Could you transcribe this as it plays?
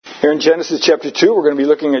Here in Genesis chapter 2, we're going to be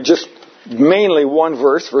looking at just mainly one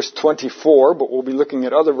verse, verse 24, but we'll be looking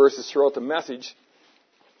at other verses throughout the message.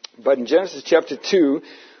 But in Genesis chapter 2,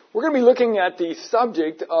 we're going to be looking at the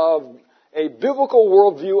subject of a biblical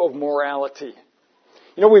worldview of morality.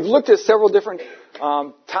 You know, we've looked at several different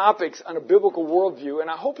topics on a biblical worldview,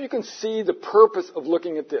 and I hope you can see the purpose of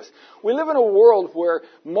looking at this. We live in a world where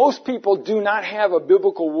most people do not have a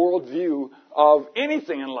biblical worldview of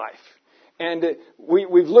anything in life. And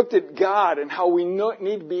we've looked at God and how we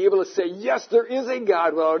need to be able to say, yes, there is a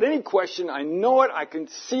God without any question. I know it. I can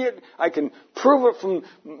see it. I can prove it from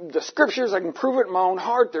the Scriptures. I can prove it in my own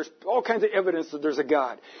heart. There's all kinds of evidence that there's a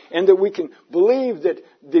God. And that we can believe that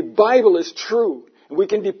the Bible is true. We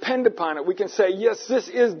can depend upon it. We can say, yes, this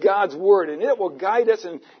is God's Word, and it will guide us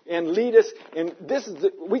and lead us, and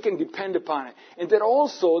we can depend upon it. And that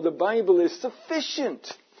also the Bible is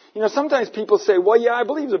sufficient. You know, sometimes people say, well, yeah, I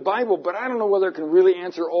believe the Bible, but I don't know whether it can really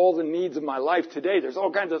answer all the needs of my life today. There's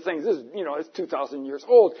all kinds of things. This is, it's 2,000 years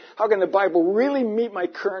old. How can the Bible really meet my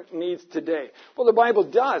current needs today? Well, the Bible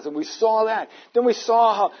does, and we saw that. Then we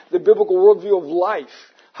saw how the biblical worldview of life,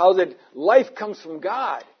 how that life comes from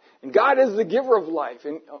God. And God is the giver of life.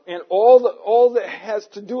 And all that has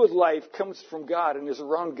to do with life comes from God and is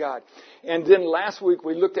around God. And then last week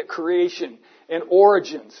we looked at creation and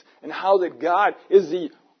origins and how that God is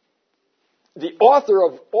the author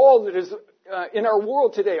of all that is in our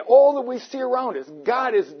world today, all that we see around us.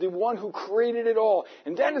 God is the one who created it all.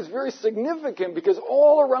 And that is very significant because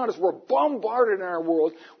all around us we're bombarded in our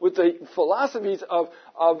world with the philosophies of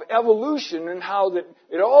evolution and how that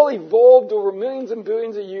it all evolved over millions and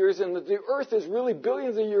billions of years and that the earth is really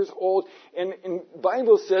billions of years old. And the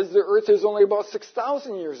Bible says the earth is only about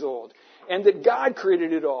 6,000 years old. And that God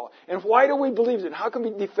created it all. And why do we believe that? How can we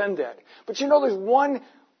defend that? But there's one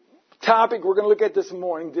topic we're going to look at this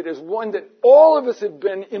morning that is one that all of us have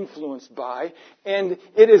been influenced by, and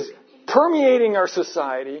it is permeating our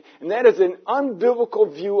society, and that is an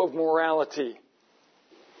unbiblical view of morality.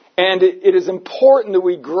 And it is important that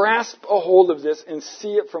we grasp a hold of this and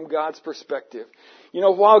see it from God's perspective.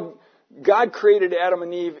 While God created Adam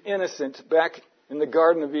and Eve innocent back in the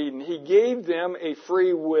Garden of Eden, He gave them a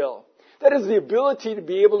free will. That is the ability to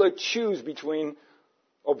be able to choose between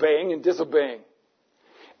obeying and disobeying.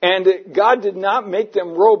 And God did not make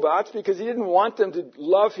them robots because He didn't want them to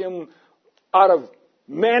love Him out of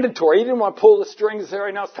mandatory. He didn't want to pull the strings and say, all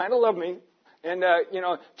right, now it's time to love me. And,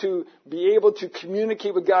 to be able to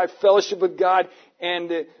communicate with God, fellowship with God,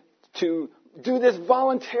 and to do this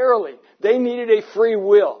voluntarily. They needed a free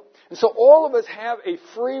will. And so all of us have a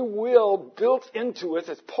free will built into us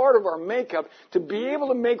as part of our makeup to be able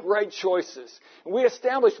to make right choices. And we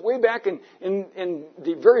established way back in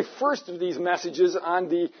the very first of these messages on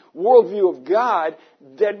the worldview of God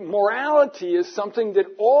that morality is something that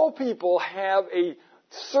all people have a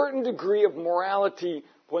certain degree of morality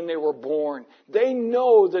when they were born. They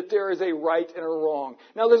know that there is a right and a wrong.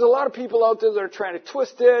 Now, there's a lot of people out there that are trying to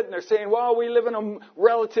twist it, and they're saying, well, we live in a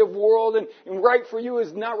relative world, and right for you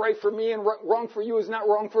is not right for me, and wrong for you is not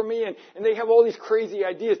wrong for me, and they have all these crazy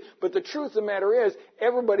ideas. But the truth of the matter is,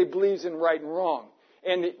 everybody believes in right and wrong.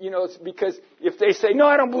 And, it's because if they say, no,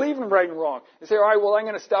 I don't believe in right and wrong, they say, all right, well, I'm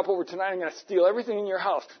going to stop over tonight, I'm going to steal everything in your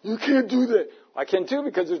house. You can't do that. I can too,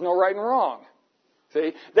 because there's no right and wrong.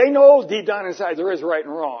 See, they know deep down inside there is right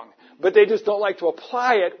and wrong, but they just don't like to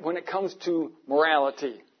apply it when it comes to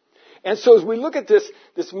morality. And so as we look at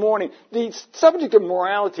this morning, the subject of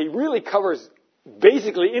morality really covers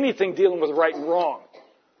basically anything dealing with right and wrong.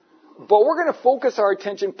 But we're going to focus our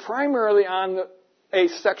attention primarily on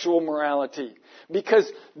asexual morality, because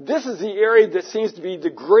this is the area that seems to be the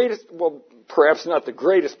greatest, well, perhaps not the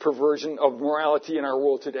greatest perversion of morality in our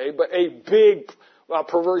world today, but a big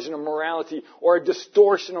perversion of morality or a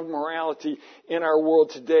distortion of morality in our world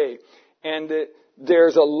today. And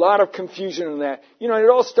there's a lot of confusion in that. It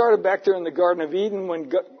all started back there in the Garden of Eden when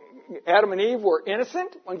Adam and Eve were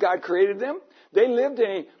innocent when God created them. They lived in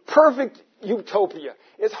a perfect utopia.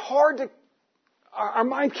 It's hard to, our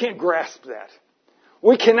mind can't grasp that.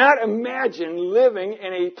 We cannot imagine living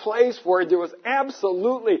in a place where there was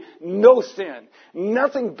absolutely no sin,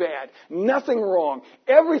 nothing bad, nothing wrong.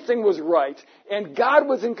 Everything was right, and God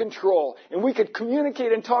was in control. And we could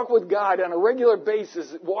communicate and talk with God on a regular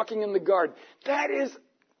basis, walking in the garden. That is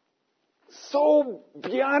so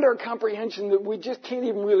beyond our comprehension that we just can't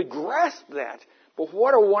even really grasp that. But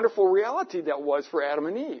what a wonderful reality that was for Adam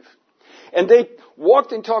and Eve. And they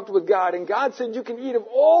walked and talked with God, and God said, you can eat of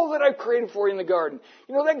all that I've created for you in the garden.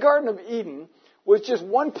 That Garden of Eden was just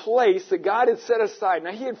one place that God had set aside.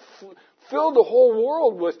 Now, He had filled the whole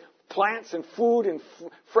world with plants and food and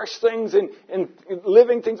fresh things and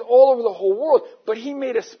living things all over the whole world. But he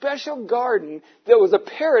made a special garden that was a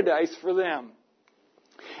paradise for them.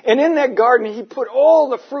 And in that garden, he put all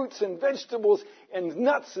the fruits and vegetables and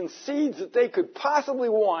nuts and seeds that they could possibly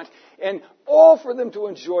want, and all for them to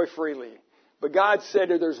enjoy freely. But God said,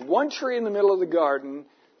 there's one tree in the middle of the garden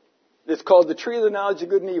that's called the tree of the knowledge of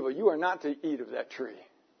good and evil. You are not to eat of that tree.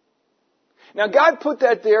 Now, God put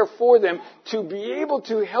that there for them to be able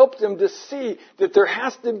to help them to see that there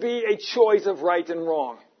has to be a choice of right and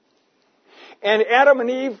wrong. And Adam and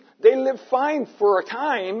Eve, they lived fine for a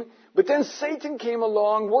time, but then Satan came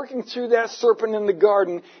along working through that serpent in the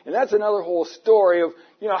garden, and that's another whole story of,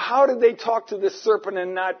 how did they talk to this serpent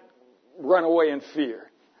and not run away in fear?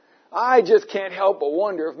 I just can't help but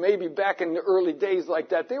wonder if maybe back in the early days like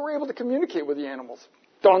that, they were able to communicate with the animals.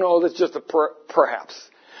 Don't know, that's just a perhaps.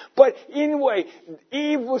 But anyway,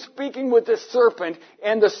 Eve was speaking with the serpent,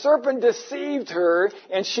 and the serpent deceived her,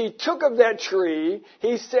 and she took of that tree.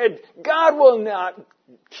 He said, God will not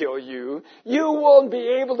kill you. You will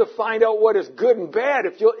be able to find out what is good and bad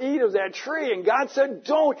if you'll eat of that tree. And God said,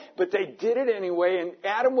 don't. But they did it anyway, and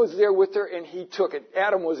Adam was there with her, and he took it.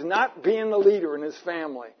 Adam was not being the leader in his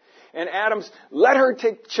family. And Adam's let her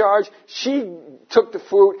take charge. She took the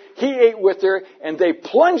fruit. He ate with her, and they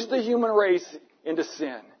plunged the human race into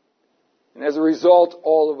sin. And as a result,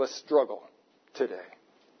 all of us struggle today.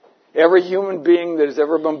 Every human being that has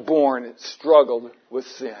ever been born struggled with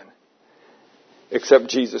sin, except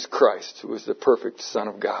Jesus Christ, who is the perfect Son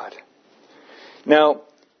of God. Now,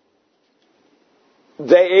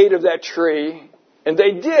 they ate of that tree, and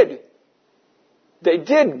they did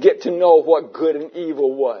get to know what good and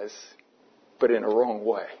evil was, but in a wrong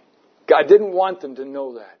way. God didn't want them to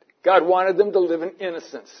know that. God wanted them to live in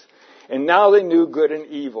innocence. And now they knew good and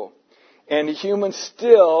evil. And humans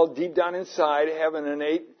still, deep down inside, have an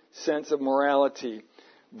innate sense of morality.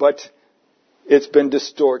 But it's been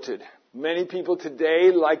distorted. Many people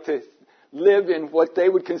today like to live in what they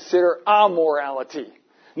would consider amorality.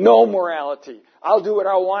 No morality. I'll do what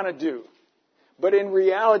I want to do. But in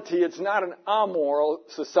reality, it's not an amoral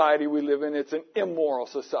society we live in. It's an immoral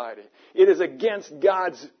society. It is against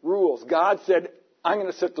God's rules. God said, I'm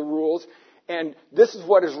going to set the rules. And this is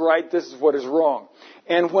what is right, this is what is wrong.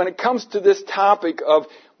 And when it comes to this topic of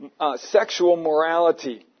sexual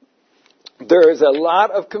morality, there is a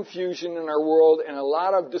lot of confusion in our world and a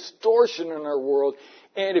lot of distortion in our world.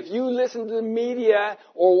 And if you listen to the media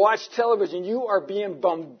or watch television, you are being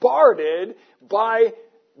bombarded by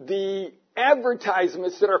the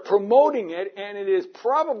advertisements that are promoting it, and it has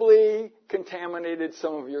probably contaminated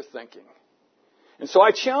some of your thinking. And so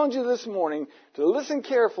I challenge you this morning to listen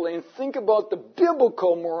carefully and think about the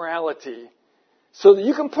biblical morality so that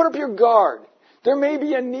you can put up your guard. There may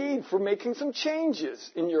be a need for making some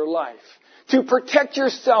changes in your life to protect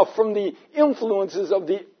yourself from the influences of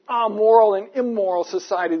the amoral and immoral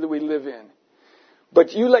society that we live in.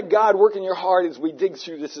 But you let God work in your heart as we dig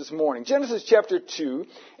through this morning. Genesis chapter 2,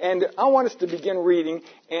 and I want us to begin reading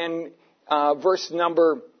in verse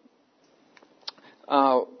number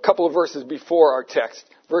couple of verses before our text,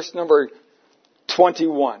 verse number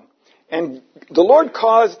 21. And the Lord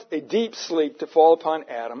caused a deep sleep to fall upon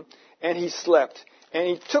Adam, and he slept. And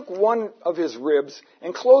he took one of his ribs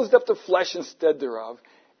and closed up the flesh instead thereof.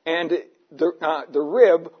 And the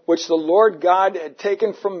rib which the Lord God had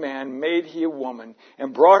taken from man made he a woman,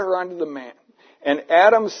 and brought her unto the man. And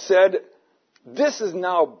Adam said, This is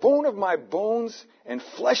now bone of my bones and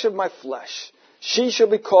flesh of my flesh. She shall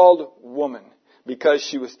be called woman, because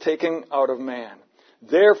she was taken out of man.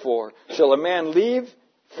 Therefore shall a man leave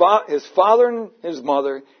his father and his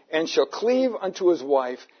mother, and shall cleave unto his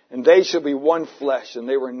wife, and they shall be one flesh. And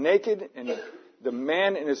they were naked, and the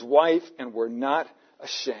man and his wife, and were not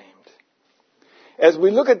ashamed. As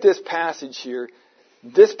we look at this passage here,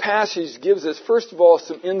 this passage gives us, first of all,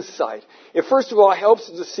 some insight. It first of all helps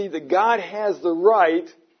us to see that God has the right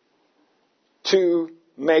to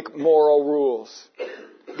make moral rules.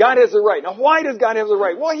 God has the right. Now, why does God have the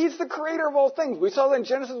right? Well, He's the creator of all things. We saw that in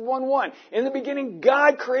Genesis 1:1. In the beginning,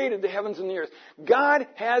 God created the heavens and the earth. God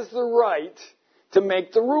has the right to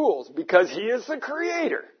make the rules because He is the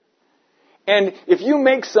creator. And if you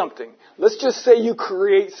make something, let's just say you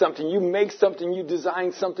create something, you make something, you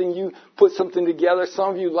design something, you put something together.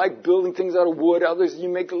 Some of you like building things out of wood. Others, you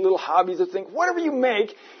make little hobbies of things. Whatever you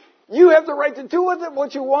make, you have the right to do with it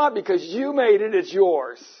what you want because you made it. It's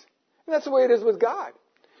yours. And that's the way it is with God.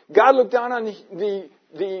 God looked down on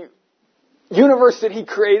the universe that He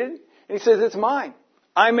created, and He says, it's mine.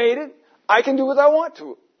 I made it. I can do what I want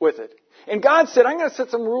with it. And God said, I'm going to set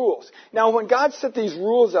some rules. Now, when God set these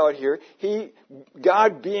rules out here,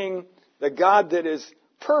 God being the God that is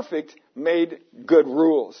perfect, made good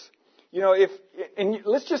rules. And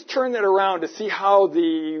let's just turn that around to see how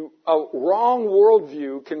the wrong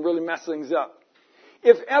worldview can really mess things up.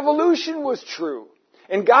 If evolution was true,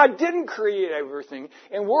 and God didn't create everything,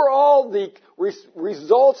 and we're all the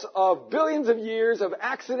results of billions of years of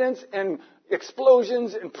accidents and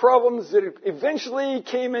explosions and problems that eventually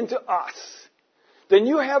came into us, then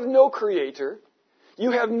you have no creator,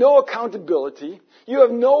 you have no accountability, you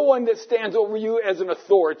have no one that stands over you as an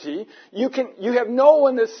authority, you have no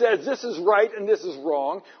one that says this is right and this is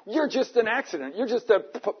wrong. You're just an accident. You're just a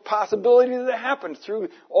possibility that happened through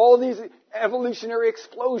all these evolutionary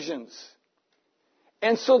explosions.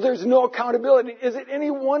 And so there's no accountability. Is it any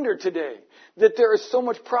wonder today that there is so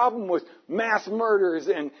much problem with mass murders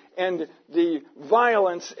and the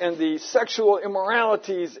violence and the sexual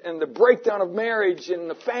immoralities and the breakdown of marriage and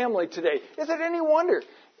the family today? Is it any wonder?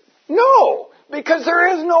 No, because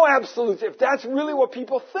there is no absolute. If that's really what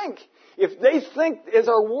people think, if they think, as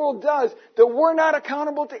our world does, that we're not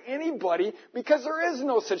accountable to anybody because there is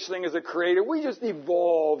no such thing as a creator. We just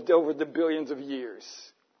evolved over the billions of years.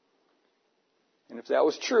 And if that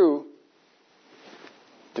was true,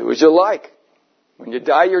 do as you like. When you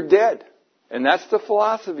die, you're dead. And that's the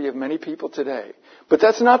philosophy of many people today. But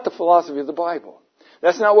that's not the philosophy of the Bible.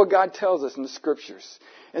 That's not what God tells us in the Scriptures.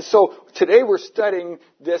 And so today we're studying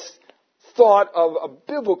this thought of a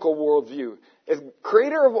biblical worldview. As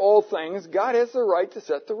creator of all things, God has the right to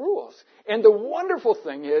set the rules. And the wonderful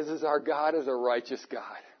thing is our God is a righteous God.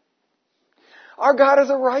 Our God is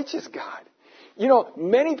a righteous God.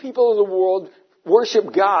 Many people in the world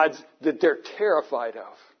worship gods that they're terrified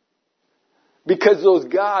of. Because those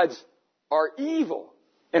gods are evil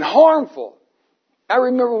and harmful. I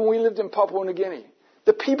remember when we lived in Papua New Guinea,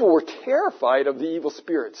 the people were terrified of the evil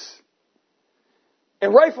spirits.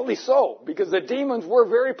 And rightfully so, because the demons were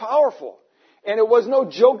very powerful. And it was no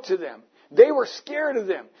joke to them. They were scared of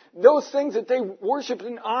them. Those things that they worshipped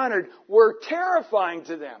and honored were terrifying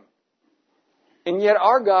to them. And yet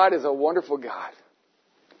our God is a wonderful God.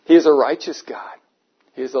 He is a righteous God.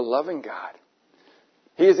 He is a loving God.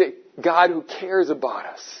 He is a God who cares about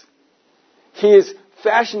us. He has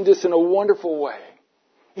fashioned us in a wonderful way.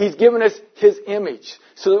 He's given us His image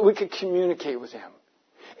so that we can communicate with Him.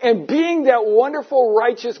 And being that wonderful,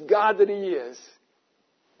 righteous God that He is,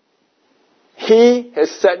 He has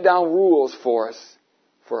set down rules for us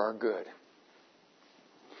for our good.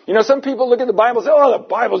 Some people look at the Bible and say, the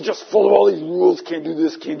Bible's just full of all these rules. Can't do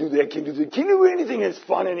this, can't do that, can't do that. Can't do anything that's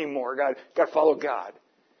fun anymore. Got to follow God.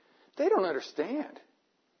 They don't understand.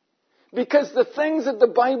 Because the things that the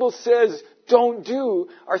Bible says don't do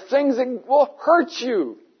are things that will hurt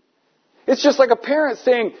you. It's just like a parent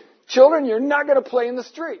saying, children, you're not going to play in the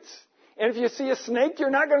streets. And if you see a snake, you're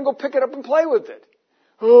not going to go pick it up and play with it.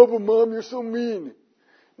 Oh, but Mom, you're so mean.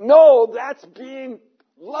 No, that's being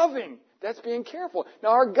loving. That's being careful. Now,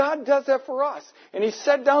 our God does that for us. And He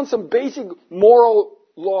set down some basic moral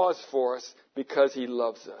laws for us because He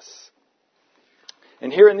loves us.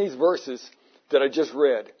 And here in these verses that I just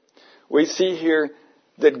read, we see here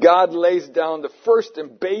that God lays down the first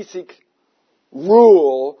and basic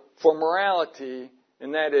rule for morality,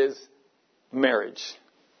 and that is marriage.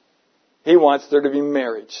 He wants there to be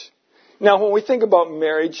marriage. Now, when we think about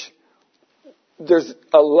marriage, there's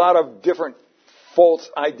a lot of different false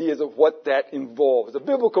ideas of what that involves. A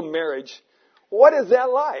biblical marriage, what is that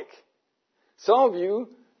like? Some of you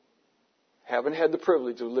haven't had the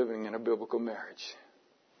privilege of living in a biblical marriage.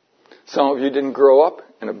 Some of you didn't grow up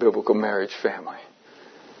in a biblical marriage family.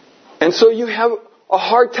 And so you have a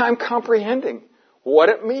hard time comprehending what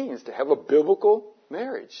it means to have a biblical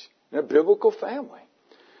marriage and a biblical family.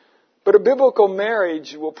 But a biblical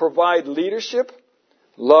marriage will provide leadership,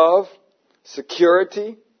 love,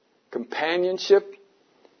 security, companionship,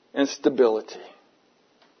 and stability.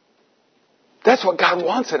 That's what God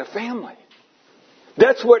wants in a family.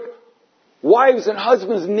 That's what wives and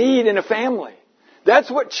husbands need in a family. That's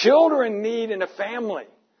what children need in a family.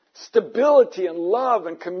 Stability and love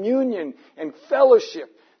and communion and fellowship.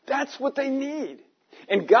 That's what they need.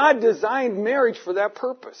 And God designed marriage for that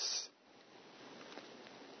purpose.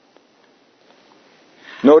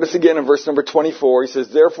 Notice again in verse number 24, He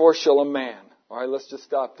says, therefore shall a man. All right, let's just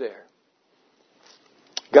stop there.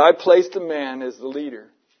 God placed a man as the leader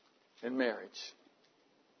in marriage.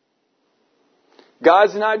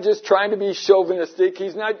 God's not just trying to be chauvinistic.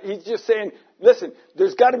 He's just saying, listen,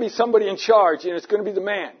 there's got to be somebody in charge, and it's going to be the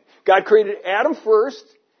man. God created Adam first,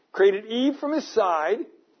 created Eve from his side.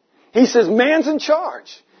 He says, man's in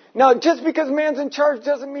charge. Now, just because man's in charge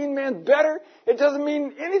doesn't mean man's better. It doesn't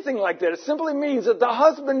mean anything like that. It simply means that the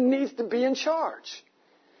husband needs to be in charge.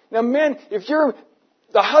 Now, men, if you're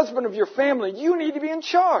the husband of your family, you need to be in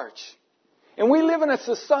charge. And we live in a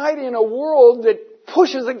society and a world that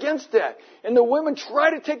pushes against that. And the women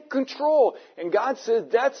try to take control. And God says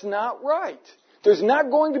that's not right. There's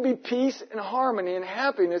not going to be peace and harmony and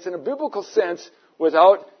happiness in a biblical sense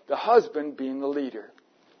without the husband being the leader.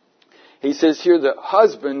 He says here the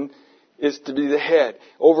husband is to be the head.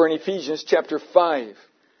 Over in Ephesians chapter 5.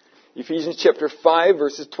 Ephesians chapter 5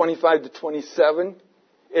 verses 25 to 27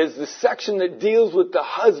 is the section that deals with the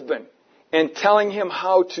husband and telling him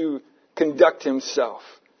how to conduct himself.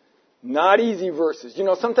 Not easy verses. You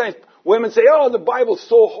know, sometimes women say, oh, the Bible's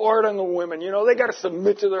so hard on the women. You know, they got to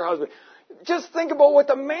submit to their husband. Just think about what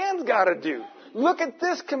the man's got to do. Look at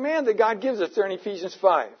this command that God gives us there in Ephesians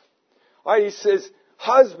 5. All right, he says,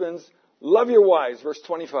 husbands, love your wives, verse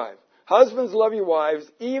 25. Husbands, love your wives,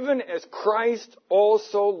 even as Christ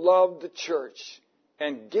also loved the church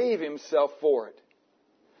and gave himself for it.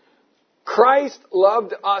 Christ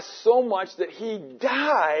loved us so much that he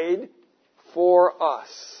died for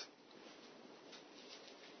us.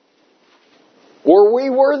 Were we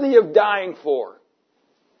worthy of dying for?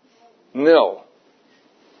 No.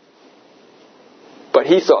 But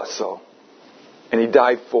he thought so. And he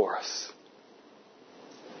died for us.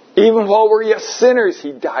 Even while we're yet sinners,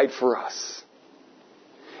 he died for us.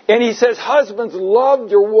 And he says, husbands, love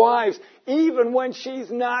your wives even when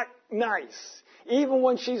she's not nice. Even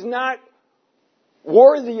when she's not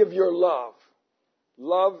worthy of your love.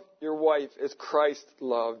 Love your wife as Christ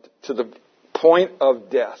loved to the point of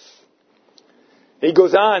death. He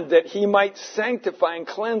goes on that he might sanctify and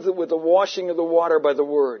cleanse it with the washing of the water by the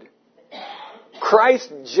word.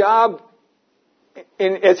 Christ's job,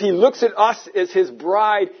 as he looks at us as his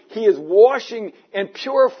bride, he is washing and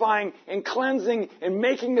purifying and cleansing and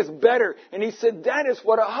making us better. And he said that is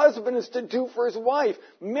what a husband is to do for his wife.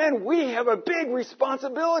 Men, we have a big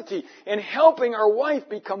responsibility in helping our wife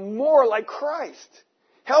become more like Christ.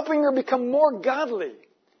 Helping her become more godly.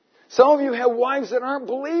 Some of you have wives that aren't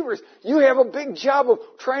believers. You have a big job of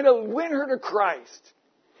trying to win her to Christ.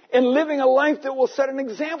 And living a life that will set an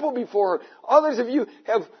example before her. Others of you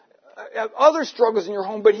have other struggles in your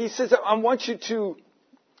home, but he says, I want you to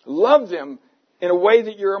love them in a way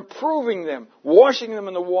that you're improving them, washing them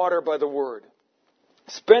in the water by the word.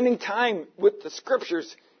 Spending time with the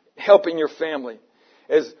scriptures, helping your family.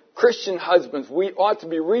 As Christian husbands, we ought to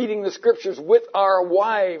be reading the scriptures with our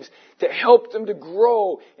wives to help them to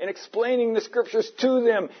grow and explaining the scriptures to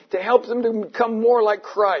them to help them to become more like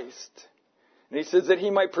Christ. And he says that he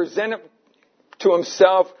might present it to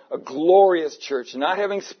himself a glorious church, not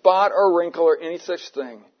having spot or wrinkle or any such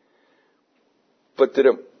thing, but that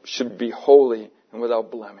it should be holy and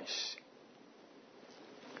without blemish.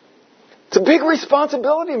 It's a big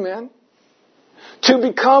responsibility, man. To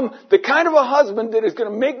become the kind of a husband that is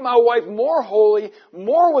going to make my wife more holy,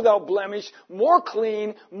 more without blemish, more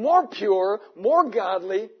clean, more pure, more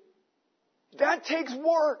godly. That takes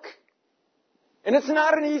work. And it's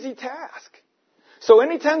not an easy task. So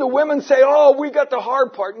anytime the women say, oh, we got the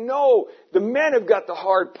hard part. No, the men have got the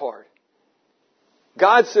hard part.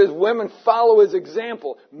 God says, women, follow his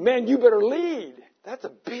example. Men, you better lead. That's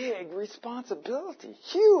a big responsibility.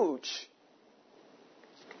 Huge.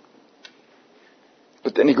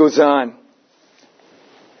 But then he goes on.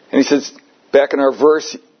 And he says, back in our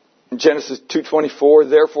verse, in Genesis 2:24,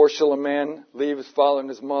 therefore shall a man leave his father and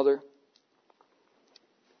his mother.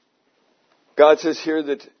 God says here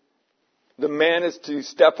that the man is to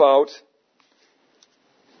step out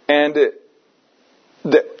and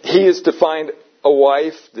that he is to find a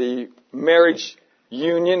wife. The marriage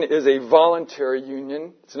union is a voluntary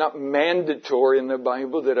union. It's not mandatory in the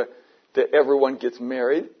Bible that everyone gets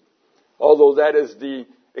married. Although that is the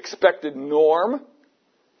expected norm,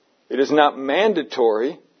 it is not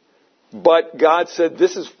mandatory. But God said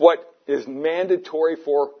this is what is mandatory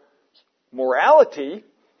for morality.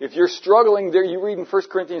 If you're struggling there, you read in 1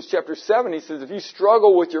 Corinthians chapter 7, he says if you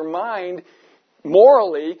struggle with your mind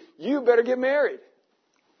morally, you better get married.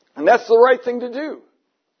 And that's the right thing to do.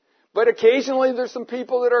 But occasionally there's some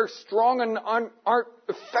people that are strong and aren't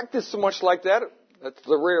affected so much like that. That's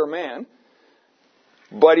the rare man.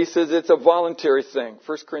 But he says it's a voluntary thing.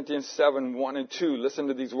 1 Corinthians 7, 1 and 2. Listen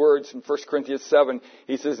to these words in 1 Corinthians 7.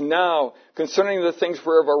 He says, now, concerning the things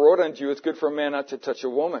whereof I wrote unto you, it's good for a man not to touch a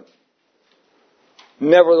woman.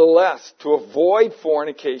 Nevertheless, to avoid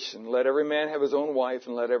fornication, let every man have his own wife,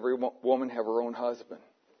 and let every woman have her own husband.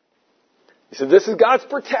 He said, this is God's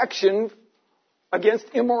protection against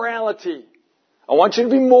immorality. I want you to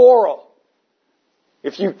be moral.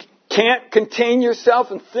 If you can't contain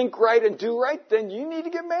yourself and think right and do right, then you need to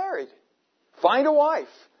get married. Find a wife.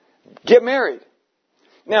 Get married.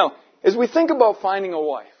 Now, as we think about finding a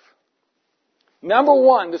wife, number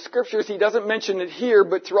one, the scriptures, he doesn't mention it here,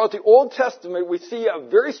 but throughout the Old Testament, we see a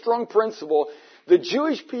very strong principle. The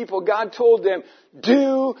Jewish people, God told them,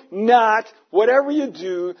 do not, whatever you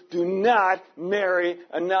do not marry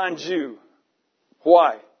a non-Jew.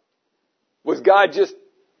 Why? Was God just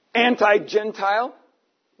anti-Gentile?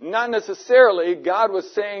 Not necessarily. God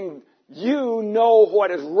was saying, you know what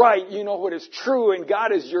is right, you know what is true, and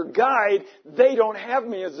God is your guide. They don't have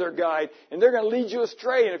me as their guide, and they're going to lead you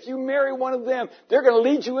astray. And if you marry one of them, they're going to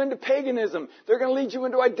lead you into paganism. They're going to lead you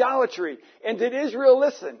into idolatry. And did Israel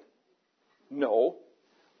listen? No.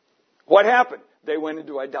 What happened? They went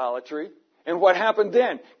into idolatry. And what happened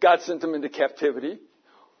then? God sent them into captivity.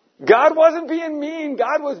 God wasn't being mean.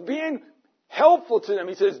 God was being helpful to them.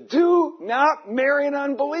 He says, do not marry an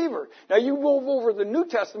unbeliever. Now you move over the New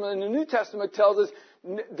Testament, and the New Testament tells us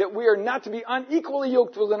that we are not to be unequally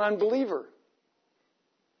yoked with an unbeliever.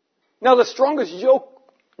 Now the strongest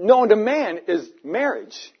yoke known to man is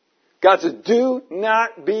marriage. God says, do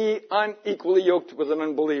not be unequally yoked with an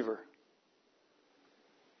unbeliever.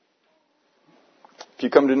 If you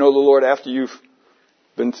come to know the Lord after you've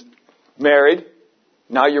been married,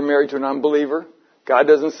 now you're married to an unbeliever, God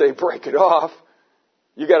doesn't say break it off.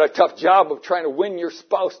 You got a tough job of trying to win your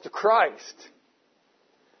spouse to Christ.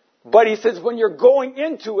 But he says when you're going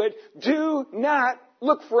into it, do not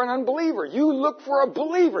look for an unbeliever. You look for a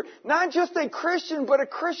believer. Not just a Christian, but a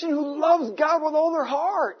Christian who loves God with all their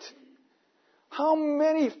heart. How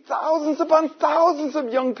many thousands upon thousands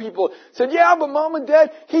of young people said, yeah, but mom and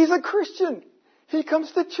dad, he's a Christian. He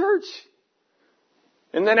comes to church.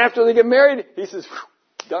 And then after they get married, he says,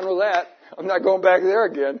 done with that. I'm not going back there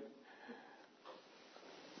again.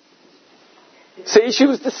 See, she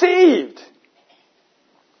was deceived.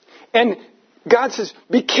 And God says,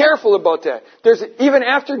 be careful about that. There's even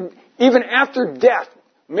after death,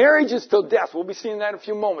 marriage is till death. We'll be seeing that in a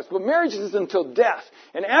few moments. But marriage is until death.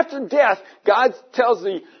 And after death, God tells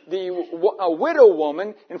a widow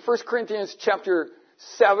woman in 1 Corinthians chapter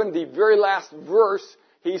 7, the very last verse,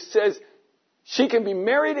 he says, she can be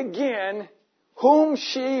married again whom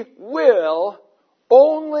she will,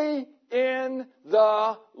 only in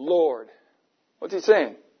the Lord. What's he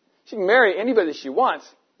saying? She can marry anybody she wants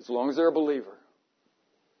as long as they're a believer.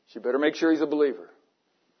 She better make sure he's a believer.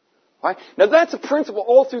 Right? Now that's a principle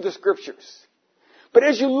all through the scriptures. But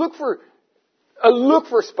as you look for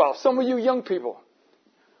a spouse, some of you young people,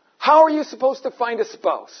 how are you supposed to find a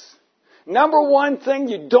spouse? Number one thing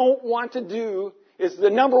you don't want to do is the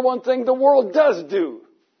number one thing the world does do.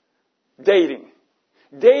 Dating.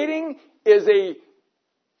 Dating is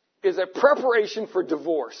a preparation for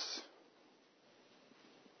divorce.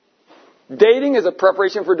 Dating is a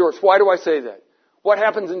preparation for divorce. Why do I say that? What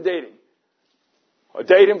happens in dating? I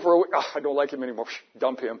date him for a week. Oh, I don't like him anymore.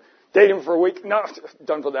 Dump him. Date him for a week. No,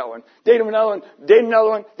 done for that one. Date him another one. Date another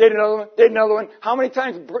one. Date another one. Date another one. How many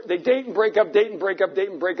times they date and break up, date and break up, date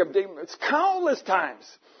and break up, date? It's countless times.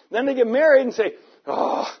 Then they get married and say,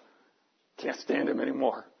 oh, can't stand him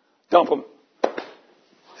anymore. Dump him.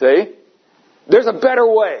 See? There's a better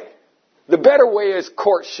way. The better way is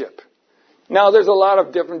courtship. Now, there's a lot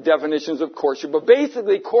of different definitions of courtship, but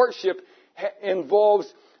basically courtship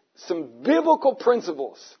involves some biblical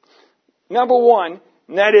principles. Number one,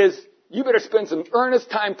 and that is, you better spend some earnest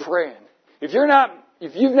time praying. If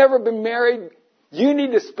you've never been married, you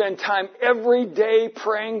need to spend time every day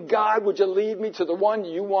praying, God, would you lead me to the one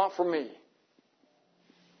you want for me?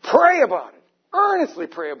 Pray about it. Earnestly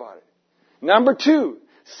pray about it. Number two,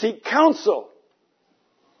 seek counsel.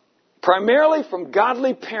 Primarily from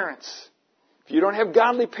godly parents. If you don't have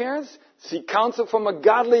godly parents, seek counsel from a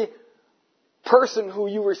godly person who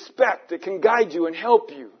you respect that can guide you and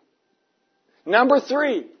help you. Number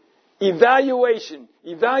three, evaluation,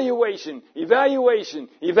 evaluation, evaluation,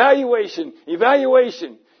 evaluation,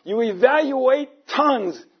 evaluation. You evaluate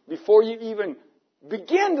tons before you even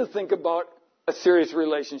begin to think about a serious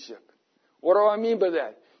relationship. What do I mean by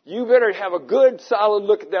that? You better have a good, solid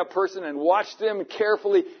look at that person and watch them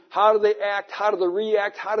carefully. How do they act? How do they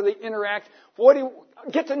react? How do they interact?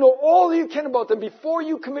 Get to know all you can about them before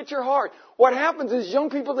you commit your heart. What happens is young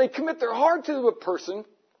people, they commit their heart to a person.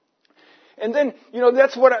 And then,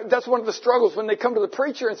 that's one of the struggles when they come to the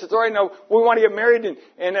preacher and says, all right, now we want to get married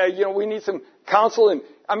and we need some counsel.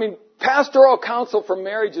 And pastoral counsel for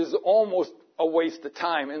marriage is almost a waste of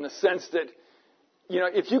time in the sense that,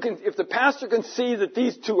 if the pastor can see that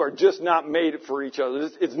these two are just not made for each other,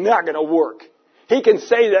 it's not going to work. He can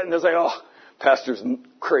say that and they'll say, oh, pastor's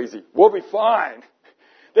crazy. We'll be fine.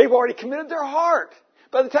 They've already committed their heart.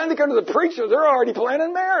 By the time they come to the preacher, they're already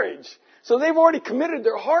planning marriage. So they've already committed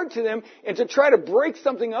their heart to them, and to try to break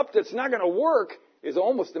something up that's not going to work is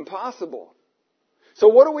almost impossible. So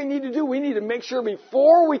what do we need to do? We need to make sure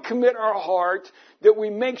before we commit our heart that we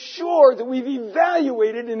make sure that we've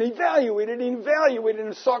evaluated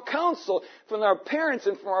and sought counsel from our parents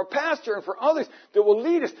and from our pastor and from others that will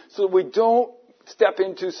lead us so that we don't step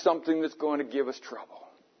into something that's going to give us trouble.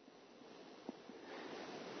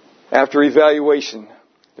 After evaluation,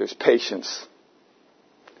 there's patience.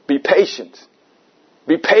 Be patient.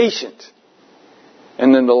 Be patient.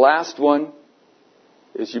 And then the last one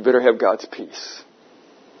is you better have God's peace.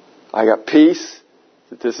 I got peace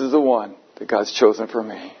that this is the one that God's chosen for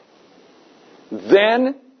me.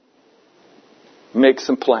 Then, make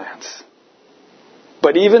some plans.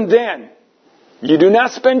 But even then, you do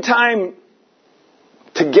not spend time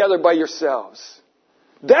together by yourselves.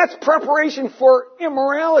 That's preparation for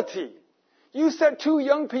immorality. You set two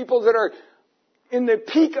young people that are in the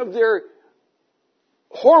peak of their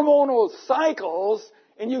hormonal cycles,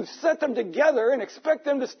 and you set them together and expect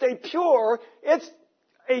them to stay pure. It's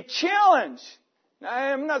a challenge. Now,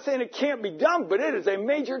 I'm not saying it can't be done, but it is a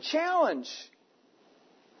major challenge.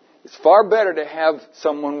 It's far better to have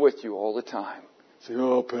someone with you all the time. Say,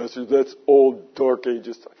 oh, Pastor, that's old, dark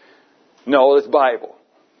ages. No, it's Bible.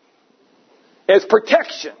 It's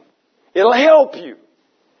protection. It'll help you.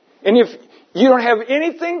 And if you don't have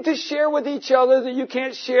anything to share with each other that you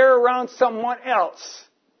can't share around someone else,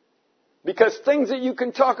 because things that you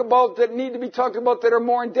can talk about that need to be talked about that are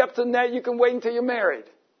more in depth than that, you can wait until you're married.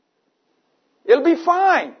 It'll be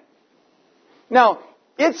fine. Now,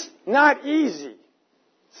 it's not easy.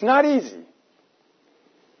 It's not easy.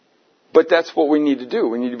 But that's what we need to do.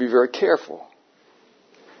 We need to be very careful.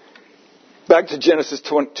 Back to Genesis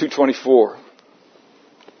 2:24.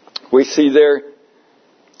 We see there,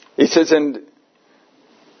 he says, and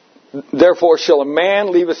therefore shall a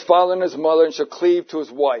man leave his father and his mother and shall cleave to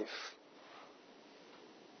his wife.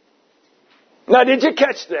 Now, did you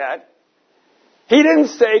catch that? He didn't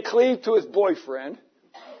say cleave to his boyfriend.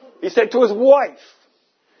 He said to his wife.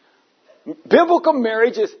 Biblical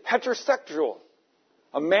marriage is heterosexual.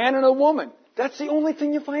 A man and a woman. That's the only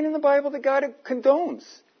thing you find in the Bible that God condones.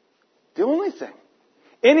 The only thing.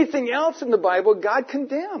 Anything else in the Bible, God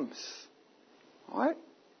condemns. All right?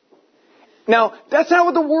 Now, that's not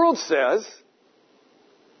what the world says.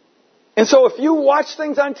 And so if you watch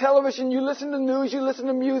things on television, you listen to news, you listen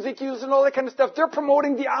to music, you listen to all that kind of stuff, they're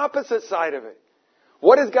promoting the opposite side of it.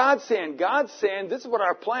 What is God saying? God's saying, this is what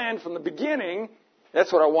our plan from the beginning,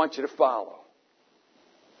 that's what I want you to follow.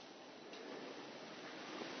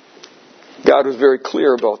 God was very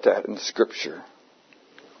clear about that in the Scripture.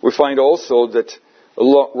 We find also that,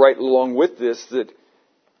 right along with this, that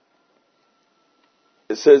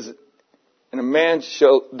it says, and a man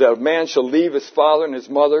shall leave his father and his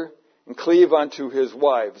mother and cleave unto his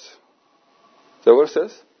wives. Is that what it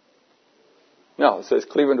says? No, it says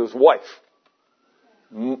cleave unto his wife.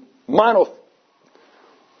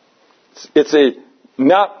 It's a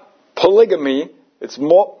not polygamy. It's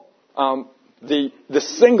more the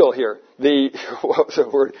single here. What was the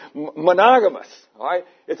word? Monogamous. All right,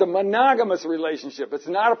 it's a monogamous relationship. It's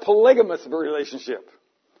not a polygamous relationship.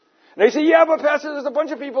 And they say, yeah, but Pastor, there's a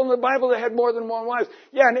bunch of people in the Bible that had more than one wife.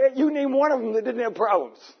 Yeah, and you name one of them that didn't have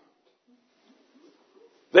problems.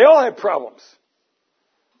 They all had problems.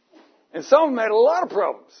 And some of them had a lot of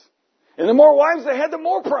problems. And the more wives they had, the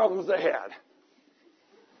more problems they had.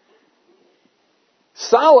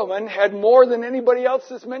 Solomon had more than anybody else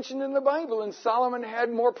that's mentioned in the Bible. And Solomon had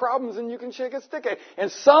more problems than you can shake a stick at. And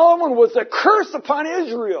Solomon was a curse upon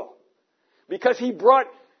Israel. Because he brought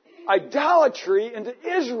idolatry into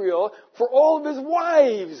Israel for all of his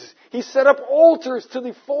wives. He set up altars to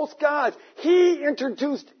the false gods. He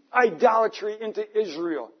introduced idolatry into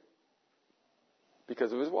Israel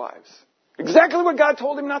because of his wives. Exactly what God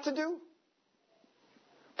told him not to do.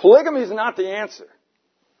 Polygamy is not the answer.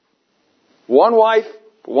 One wife,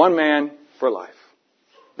 one man for life.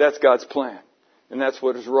 That's God's plan. And that's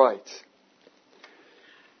what is right.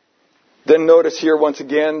 Then notice here once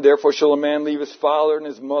again, therefore shall a man leave his father and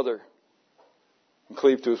his mother and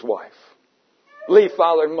cleave to his wife. Leave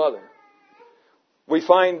father and mother. We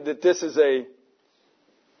find that this is a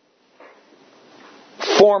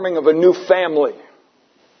forming of a new family.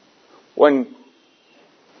 When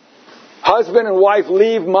husband and wife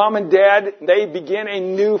leave mom and dad, they begin a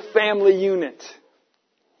new family unit.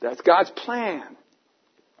 That's God's plan.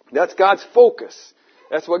 That's God's focus.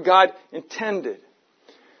 That's what God intended.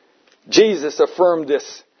 Jesus affirmed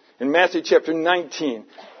this in Matthew chapter 19.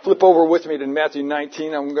 Flip over with me to Matthew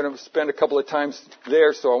 19. I'm going to spend a couple of times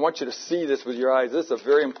there, so I want you to see this with your eyes. This is a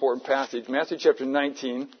very important passage. Matthew chapter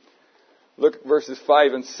 19. Look at verses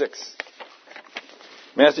 5 and 6.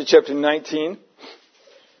 Matthew chapter 19,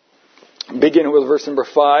 beginning with verse number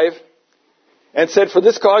 5. And said, for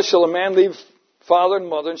this cause shall a man leave father and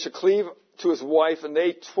mother, and shall cleave to his wife, and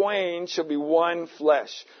they twain shall be one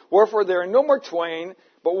flesh. Wherefore there are no more twain,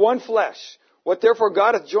 but one flesh. What therefore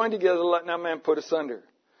God hath joined together, let not man put asunder.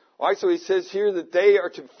 All right, so he says here that they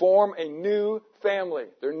are to form a new family.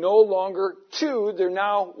 They're no longer two, they're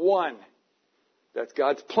now one. That's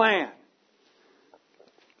God's plan.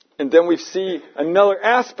 And then we see another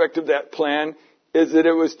aspect of that plan is that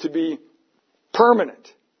it was to be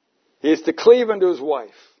permanent. He is to cleave unto his wife.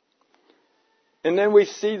 And then we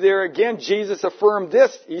see there again, Jesus affirmed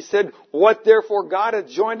this. He said, what therefore God hath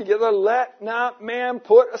joined together, let not man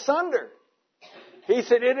put asunder. He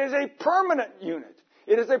said it is a permanent unit.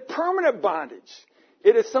 It is a permanent bondage.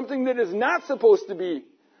 It is something that is not supposed to be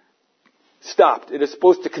stopped. It is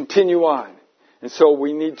supposed to continue on. And so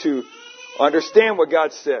we need to understand what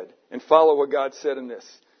God said and follow what God said in this.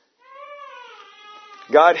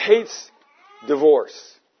 God hates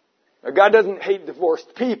divorce. Now, God doesn't hate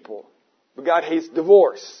divorced people, but God hates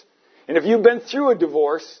divorce. And if you've been through a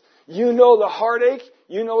divorce, you know the heartache,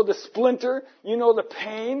 you know the splinter, you know the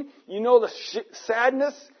pain, you know the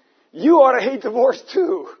sadness. You ought to hate divorce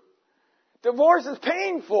too. Divorce is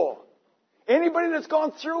painful. Anybody that's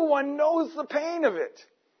gone through one knows the pain of it.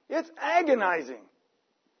 It's agonizing.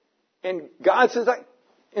 And God says,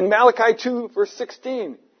 in Malachi 2, verse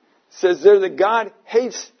 16, says there that God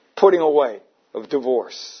hates putting away of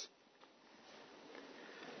divorce.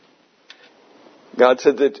 God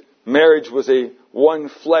said that marriage was a one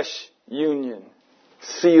flesh union,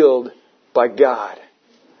 sealed by God.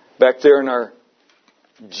 Back there in our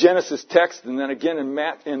Genesis text, and then again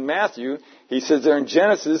in Matthew, he says there in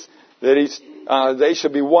Genesis that they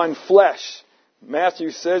shall be one flesh. Matthew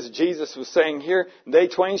says, Jesus was saying here, they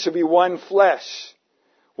twain shall be one flesh.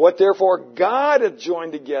 What therefore God hath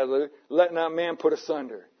joined together, let not man put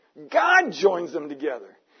asunder. God joins them together.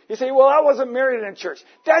 You say, well, I wasn't married in church.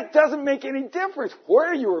 That doesn't make any difference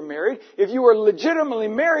where you were married. If you were legitimately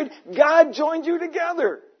married, God joined you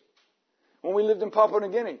together. When we lived in Papua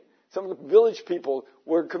New Guinea, some of the village people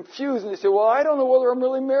were confused, and they said, well, I don't know whether I'm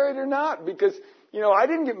really married or not, because, I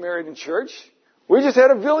didn't get married in church. We just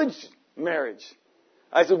had a village marriage.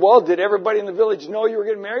 I said, well, did everybody in the village know you were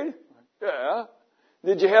getting married? Yeah.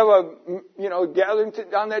 Did you have a, gathering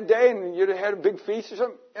on that day and you had a big feast or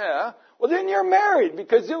something? Yeah. Well, then you're married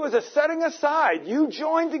because it was a setting aside. You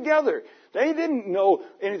joined together. They didn't know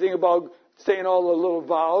anything about saying all the little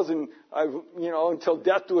vows and, until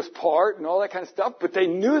death do us part and all that kind of stuff. But they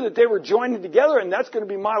knew that they were joining together, and that's going to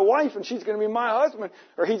be my wife and she's going to be my husband,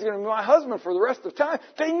 or he's going to be my husband for the rest of time.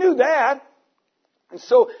 They knew that. And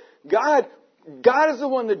so God is the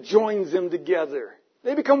one that joins them together.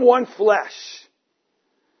 They become one flesh.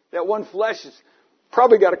 That one flesh has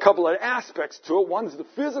probably got a couple of aspects to it. One's the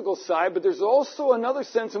physical side, but there's also another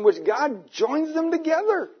sense in which God joins them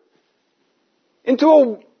together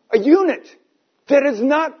into a unit that has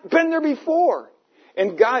not been there before.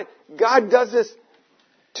 And God does this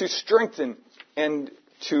to strengthen and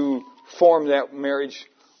to form that marriage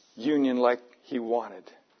union like He wanted.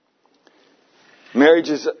 Marriage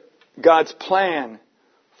is God's plan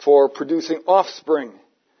for producing offspring.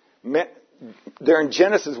 There in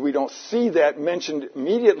Genesis, we don't see that mentioned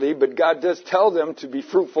immediately, but God does tell them to be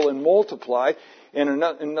fruitful and multiply in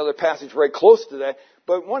another passage right close to that.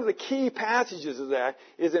 But one of the key passages of that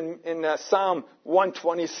is in Psalm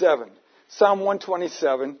 127. Psalm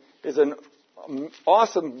 127 is an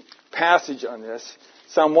awesome passage on this.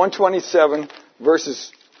 Psalm 127,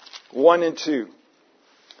 verses 1 and 2.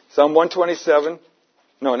 Psalm 127,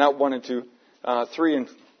 no, not 1 and 2, 3 and,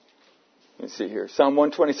 let's see here, Psalm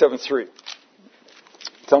 127, 3.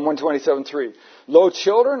 Psalm 127, 3. Lo,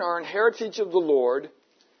 children are an heritage of the Lord,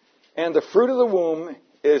 and the fruit of the womb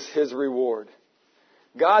is His reward.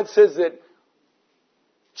 God says that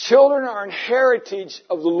children are an heritage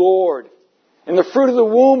of the Lord, and the fruit of the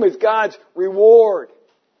womb is God's reward.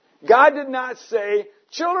 God did not say,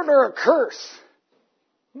 children are a curse.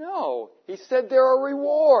 No, He said they're a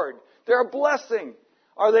reward. They're a blessing.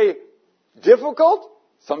 Are they difficult?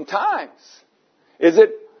 Sometimes. Is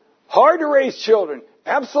it hard to raise children?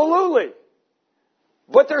 Absolutely.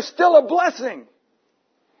 But they're still a blessing.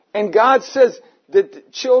 And God says that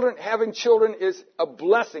having children is a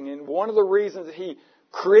blessing. And one of the reasons that He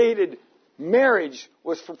created marriage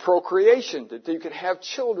was for procreation, that you could have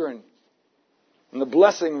children. And the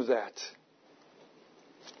blessing of that.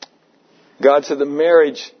 God said that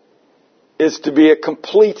marriage is to be a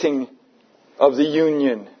completing of the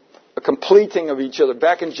union, a completing of each other.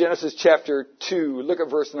 Back in Genesis chapter 2, look at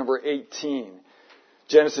verse number 18.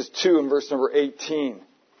 Genesis 2 and verse number 18.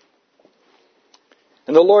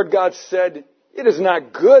 And the Lord God said, "It is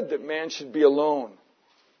not good that man should be alone.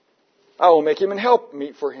 I will make him an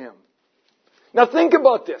helpmeet for him." Now think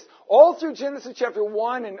about this. All through Genesis chapter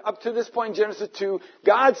 1 and up to this point in Genesis 2,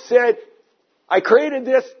 God said, "I created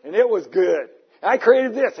this and it was good. I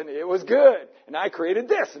created this and it was good. And I created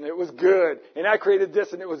this and it was good. And I created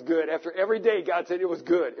this and it was good." After every day, God said it was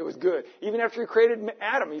good. It was good. Even after He created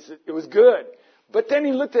Adam, He said it was good. But then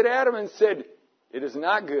He looked at Adam and said, "It is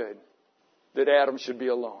not good that Adam should be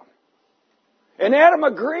alone." And Adam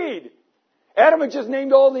agreed. Adam had just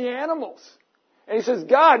named all the animals. And he says,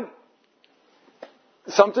 "God,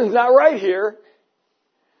 something's not right here.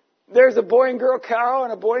 There's a boy and girl cow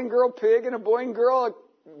and a boy and girl pig and a boy and girl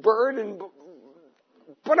bird,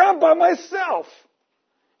 but I'm by myself."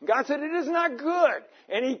 And God said, "It is not good."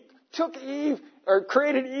 And He took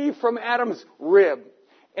created Eve from Adam's rib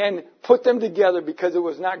and put them together because it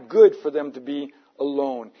was not good for them to be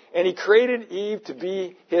alone. And He created Eve to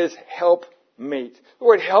be his helpmate. The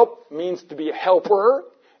word help means to be a helper.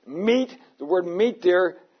 Meet, the word meet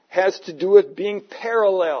there has to do with being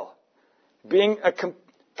parallel, being a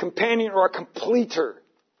companion or a completer.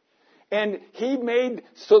 And He made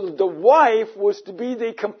so that the wife was to be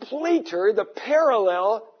the completer, the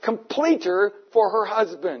parallel completer for her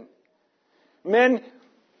husband. Men,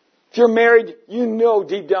 if you're married, you know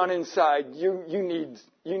deep down inside you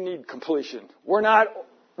need completion. We're not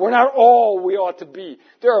all we ought to be.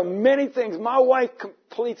 There are many things. My wife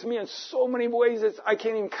completes me in so many ways that I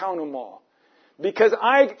can't even count them all. Because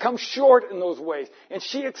I come short in those ways. And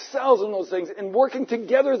she excels in those things. And working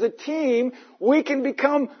together as a team, we can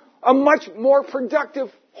become a much more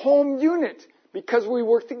productive home unit. Because we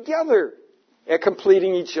work together at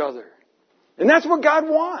completing each other. And that's what God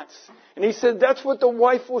wants. And He said that's what the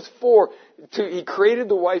wife was for. He created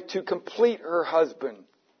the wife to complete her husband.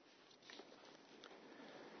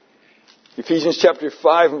 Ephesians chapter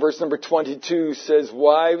 5 and verse number 22 says,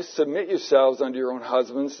 "Wives, submit yourselves unto your own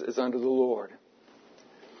husbands as unto the Lord."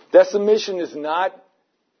 That submission is not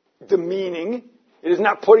demeaning. It is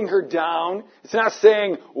not putting her down. It's not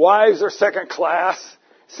saying wives are second class.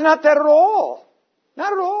 It's not that at all.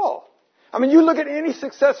 Not at all. I mean, you look at any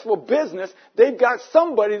successful business, they've got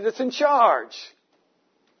somebody that's in charge.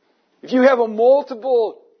 If you have a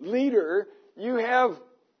multiple leader, you have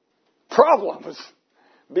problems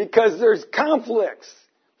because there's conflicts.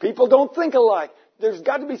 People don't think alike. There's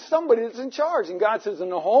got to be somebody that's in charge. And God says in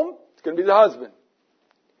the home, it's going to be the husband.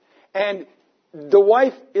 And the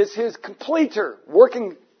wife is his completer,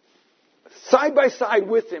 working side by side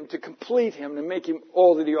with him to complete him and make him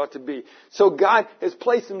all that he ought to be. So God has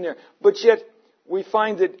placed him there. But yet we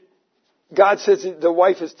find that God says that the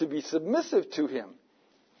wife is to be submissive to him.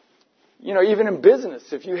 You know, even in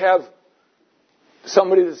business, if you have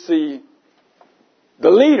somebody that's the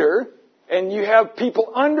leader and you have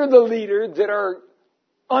people under the leader that are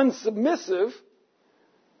unsubmissive,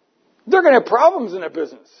 they're going to have problems in their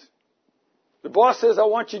business. The boss says, "I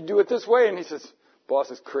want you to do it this way." And he says,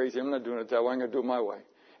 "Boss is crazy. I'm not doing it that way. I'm going to do it my way."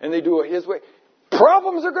 And they do it his way.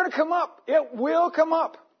 Problems are going to come up. It will come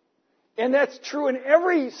up. And that's true in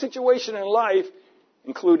every situation in life,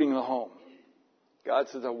 including the home. God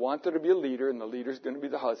says, "I want there to be a leader, and the leader is going to be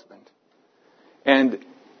the husband." And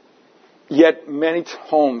yet many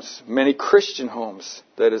homes, many Christian homes,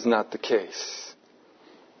 that is not the case.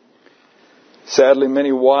 Sadly,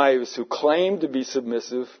 many wives who claim to be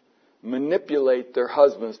submissive manipulate their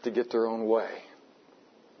husbands to get their own way.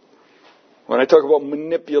 When I talk about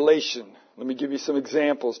manipulation, let me give you some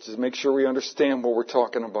examples to make sure we understand what we're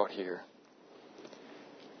talking about here.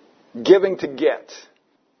 Giving to get.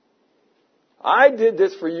 I did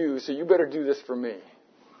this for you, so you better do this for me.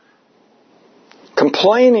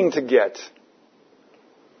 Complaining to get.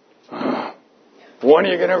 When are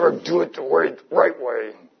you going to ever do it the right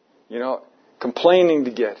way? You know, complaining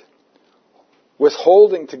to get.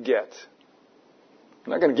 Withholding to get.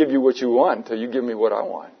 I'm not going to give you what you want until you give me what I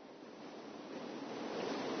want.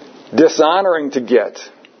 Dishonoring to get.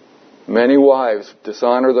 Many wives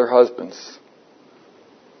dishonor their husbands.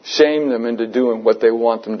 Shame them into doing what they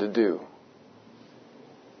want them to do.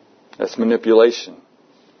 That's manipulation.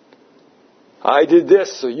 I did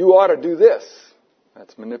this, so you ought to do this.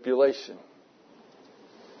 That's manipulation.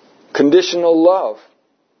 Conditional love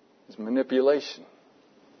is manipulation.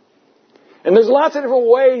 And there's lots of different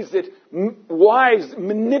ways that wives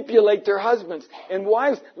manipulate their husbands. And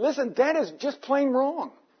wives, listen, that is just plain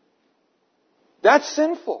wrong. That's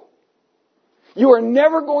sinful. You are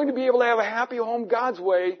never going to be able to have a happy home God's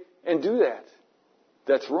way and do that.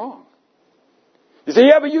 That's wrong. You say,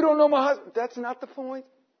 yeah, but you don't know my husband. That's not the point.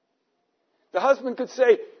 The husband could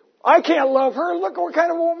say, I can't love her. Look what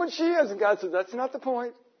kind of woman she is. And God says, that's not the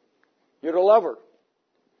point. You're to love her.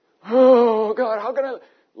 Oh, God, how can I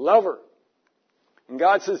love her? And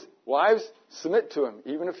God says, wives, submit to him,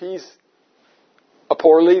 even if he's a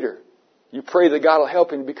poor leader. You pray that God will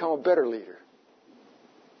help him to become a better leader.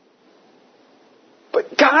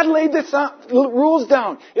 But God laid the rules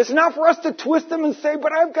down. It's not for us to twist them and say,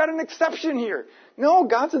 but I've got an exception here. No,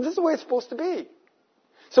 God said, this is the way it's supposed to be.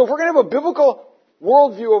 So if we're going to have a biblical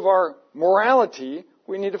worldview of our morality,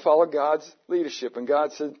 we need to follow God's leadership. And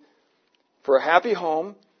God said, for a happy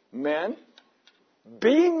home, men,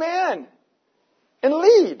 be men and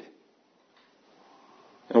lead.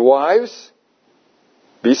 And wives,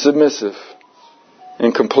 be submissive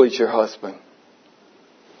and complete your husband.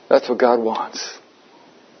 That's what God wants.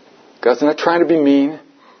 God's not trying to be mean.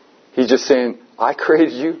 He's just saying, I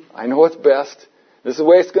created you. I know what's best. This is the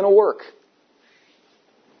way it's going to work.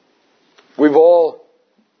 We've all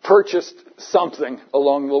purchased something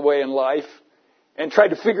along the way in life and tried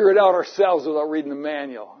to figure it out ourselves without reading the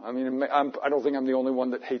manual. I mean, I don't think I'm the only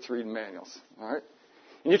one that hates reading manuals. All right?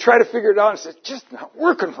 And you try to figure it out and say, it's just not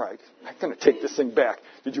working right. I'm going to take this thing back.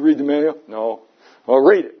 Did you read the manual? No. Well,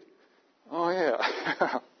 read it. Oh,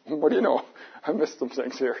 yeah. What do you know? I missed some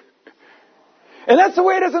things here. And that's the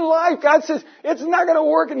way it is in life. God says, it's not going to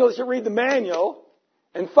work unless you read the manual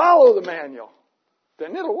and follow the manual.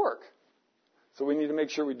 Then it'll work. So we need to make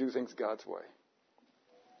sure we do things God's way.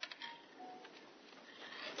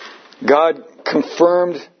 God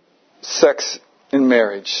confirmed sex in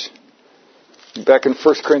marriage. Back in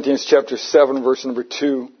 1 Corinthians chapter 7, verse number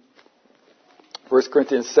 2. 1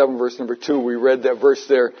 Corinthians 7, verse number 2, we read that verse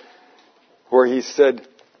there where he said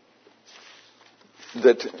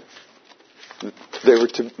that they were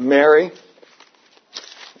to marry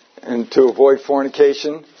and to avoid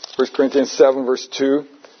fornication. 1 Corinthians 7, verse 2.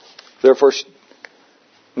 Therefore,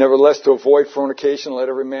 nevertheless, to avoid fornication, let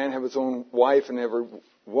every man have his own wife and every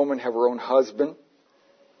woman have her own husband.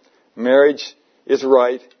 Marriage is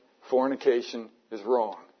right. Fornication is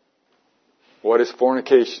wrong. What is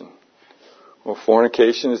fornication? Well,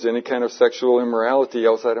 fornication is any kind of sexual immorality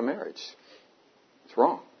outside of marriage. It's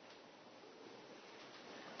wrong.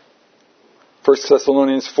 1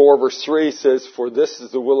 Thessalonians 4 verse 3 says, for this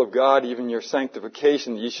is the will of God, even your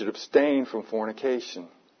sanctification, that ye should abstain from fornication.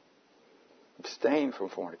 Abstain from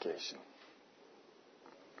fornication.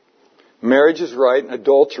 Marriage is right and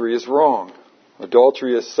adultery is wrong.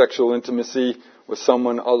 Adultery is sexual intimacy with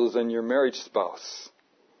someone other than your marriage spouse.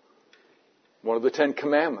 One of the 10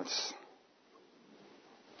 Commandments.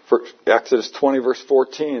 For Exodus 20 verse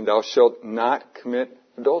 14, thou shalt not commit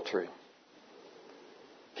adultery.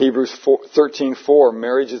 Hebrews 13:4,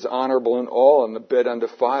 marriage is honorable in all and the bed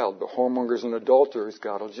undefiled, but whoremongers and adulterers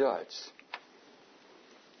God will judge.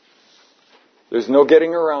 There's no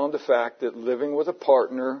getting around the fact that living with a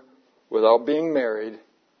partner without being married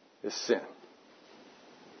is sin.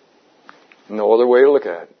 No other way to look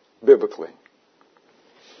at it, biblically.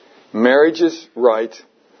 Marriage is right.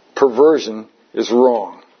 Perversion is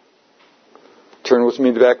wrong. Turn with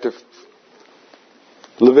me back to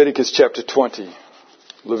Leviticus chapter 20.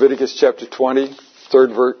 Leviticus chapter 20,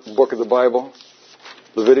 third book of the Bible.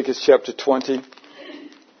 Leviticus chapter 20.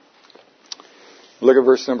 Look at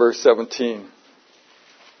verse number 13.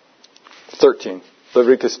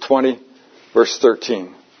 Leviticus 20, verse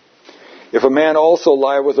 13. If a man also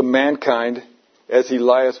lie with a mankind, as he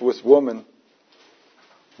lieth with woman,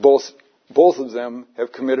 both of them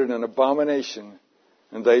have committed an abomination,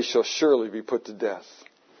 and they shall surely be put to death.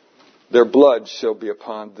 Their blood shall be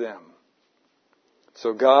upon them.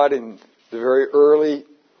 So God, in the very early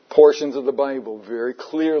portions of the Bible, very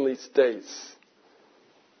clearly states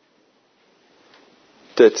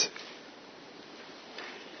that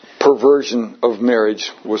perversion of marriage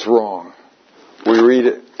was wrong. We read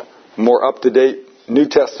it more up-to-date New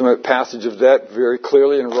Testament passage of that very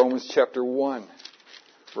clearly in Romans chapter 1.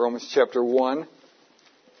 Romans chapter 1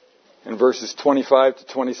 and verses 25 to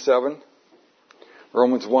 27.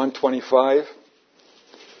 Romans 1:25.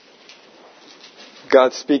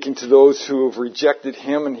 God speaking to those who have rejected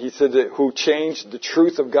Him, and He said that who changed the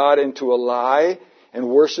truth of God into a lie and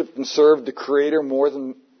worshipped and served the creature more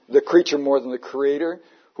than the Creator,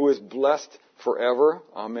 who is blessed forever.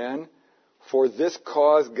 Amen. For this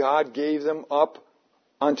cause God gave them up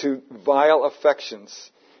unto vile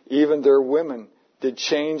affections. Even their women did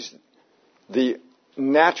change the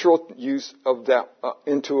natural use of that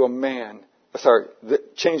into a man.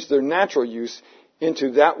 Changed their natural use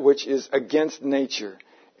into that which is against nature.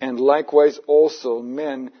 And likewise also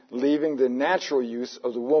men, leaving the natural use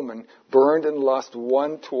of the woman, burned in lust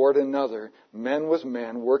one toward another, men with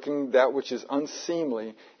men, working that which is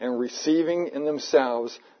unseemly, and receiving in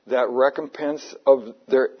themselves that recompense of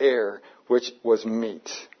their error, which was meet.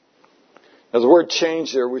 Now the word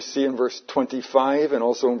change there we see in verse 25 and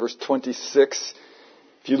also in verse 26.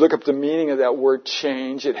 If you look up the meaning of that word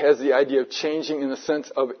change, it has the idea of changing in the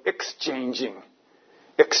sense of exchanging.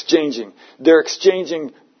 Exchanging. They're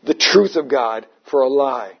exchanging the truth of God for a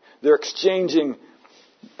lie. They're exchanging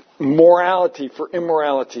morality for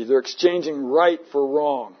immorality. They're exchanging right for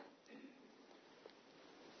wrong.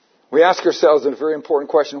 We ask ourselves a very important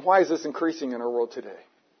question. Why is this increasing in our world today?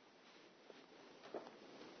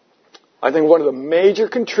 I think one of the major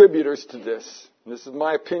contributors to this, and this is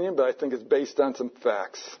my opinion, but I think it's based on some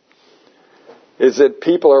facts, is that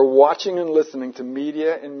people are watching and listening to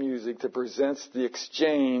media and music that presents the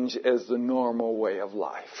exchange as the normal way of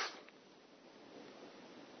life.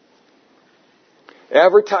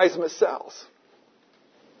 Advertisement sells.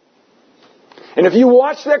 And if you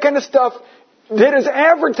watch that kind of stuff, that is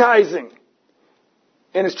advertising.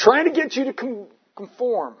 And it's trying to get you to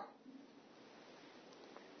conform.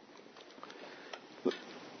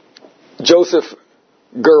 Joseph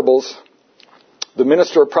Goebbels, the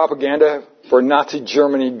minister of propaganda for Nazi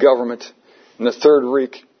Germany government in the Third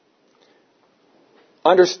Reich,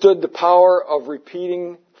 understood the power of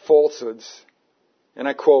repeating falsehoods. And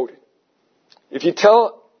I quote, "If you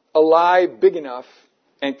tell a lie big enough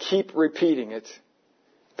and keep repeating it,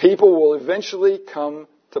 people will eventually come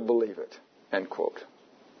to believe it." End quote.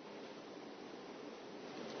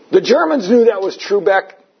 The Germans knew that was true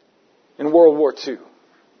back in World War II.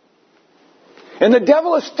 And the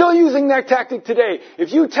devil is still using that tactic today.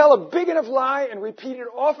 If you tell a big enough lie and repeat it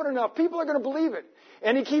often enough, people are going to believe it.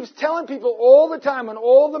 And he keeps telling people all the time on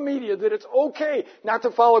all the media that it's okay not to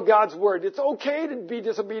follow God's word. It's okay to be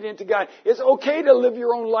disobedient to God. It's okay to live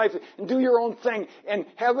your own life and do your own thing and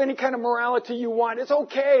have any kind of morality you want. It's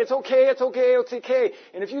okay, it's okay, it's okay, it's okay.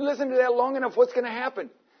 And if you listen to that long enough, what's going to happen?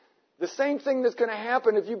 The same thing that's going to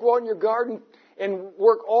happen if you go out in your garden and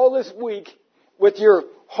work all this week with your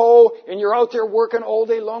hoe, and you're out there working all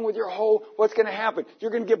day long with your hoe, what's going to happen? You're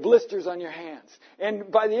going to get blisters on your hands. And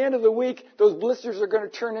by the end of the week, those blisters are going to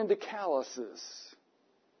turn into calluses.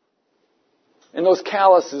 And those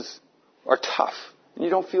calluses are tough. And you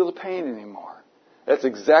don't feel the pain anymore. That's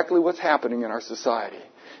exactly what's happening in our society.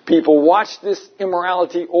 People watch this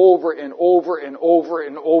immorality over and over and over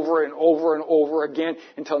and over and over and over again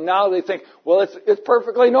until now they think, well, it's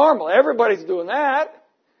perfectly normal. Everybody's doing that.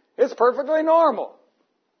 It's perfectly normal.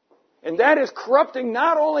 And that is corrupting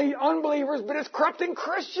not only unbelievers, but it's corrupting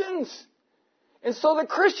Christians. And so the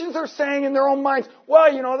Christians are saying in their own minds,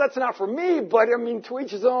 well, that's not for me, but to each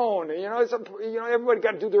his own. Everybody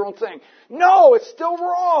got to do their own thing. No, it's still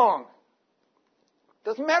wrong.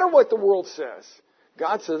 Doesn't matter what the world says.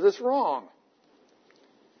 God says it's wrong.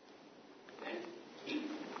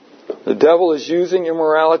 The devil is using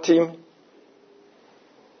immorality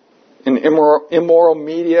and immoral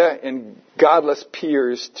media and godless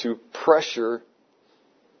peers to pressure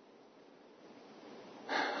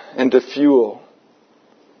and to fuel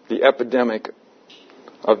the epidemic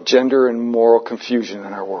of gender and moral confusion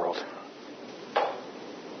in our world.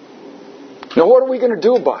 Now, what are we going to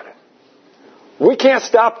do about it? We can't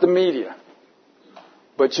stop the media,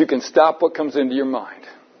 but you can stop what comes into your mind,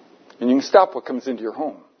 and you can stop what comes into your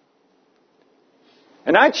home.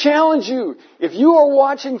 And I challenge you, if you are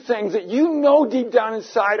watching things that you know deep down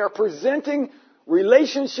inside are presenting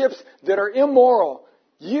relationships that are immoral,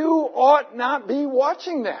 you ought not be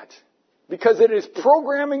watching that. Because it is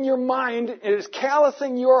programming your mind, it is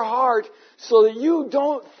callousing your heart so that you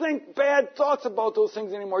don't think bad thoughts about those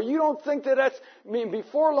things anymore. You don't think that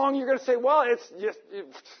before long you're going to say, well,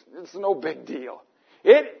 it's no big deal.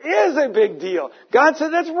 It is a big deal. God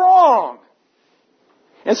said that's wrong.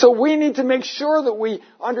 And so we need to make sure that we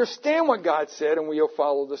understand what God said and we'll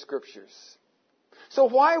follow the Scriptures. So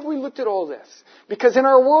why have we looked at all this? Because in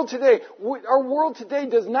our world today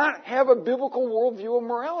does not have a biblical worldview of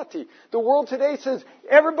morality. The world today says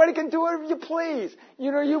everybody can do whatever you please.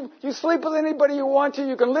 You sleep with anybody you want to.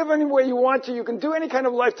 You can live any way you want to. You can do any kind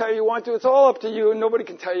of lifestyle you want to. It's all up to you and nobody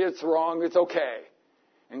can tell you it's wrong. It's okay.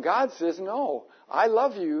 And God says, no, I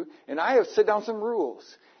love you and I have set down some rules.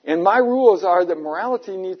 And my rules are that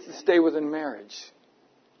morality needs to stay within marriage.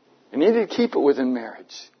 You need to keep it within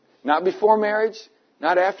marriage. Not before marriage,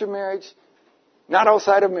 not after marriage, not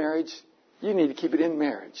outside of marriage. You need to keep it in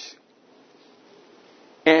marriage.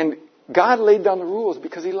 And God laid down the rules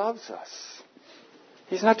because He loves us.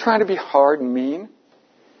 He's not trying to be hard and mean.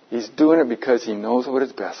 He's doing it because He knows what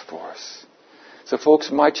is best for us. So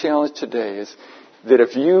folks, my challenge today is that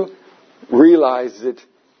if you realize that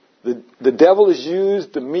the devil has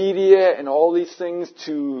used the media and all these things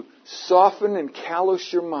to soften and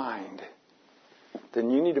callous your mind,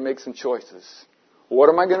 then you need to make some choices. What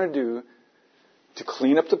am I going to do to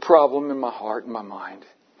clean up the problem in my heart and my mind?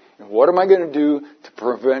 And what am I going to do to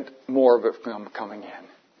prevent more of it from coming in?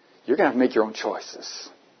 You're going to have to make your own choices.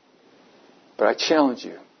 But I challenge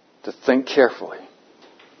you to think carefully.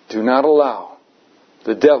 Do not allow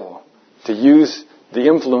the devil to use the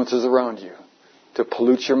influences around you to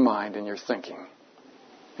pollute your mind and your thinking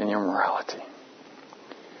and your morality.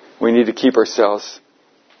 We need to keep ourselves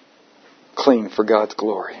clean for God's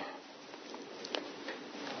glory.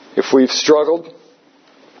 If we've struggled,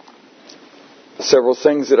 several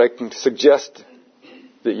things that I can suggest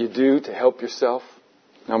that you do to help yourself.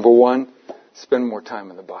 Number one, spend more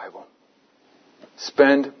time in the Bible.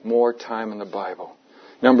 Spend more time in the Bible.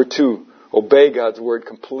 Number two, obey God's Word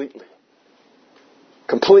completely.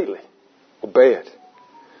 Completely. Obey it.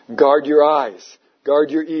 Guard your eyes.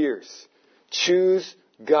 Guard your ears. Choose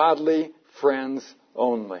godly friends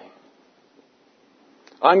only.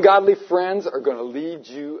 Ungodly friends are going to lead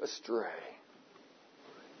you astray.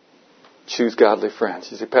 Choose godly friends.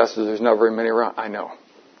 You say, Pastor, there's not very many around. I know.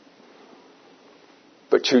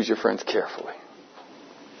 But choose your friends carefully.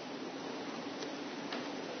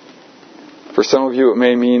 For some of you, it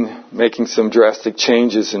may mean making some drastic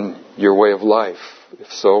changes in your way of life.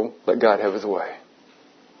 If so, let God have His way.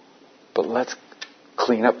 But let's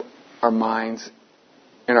clean up our minds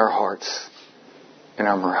and our hearts and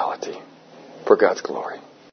our morality for God's glory.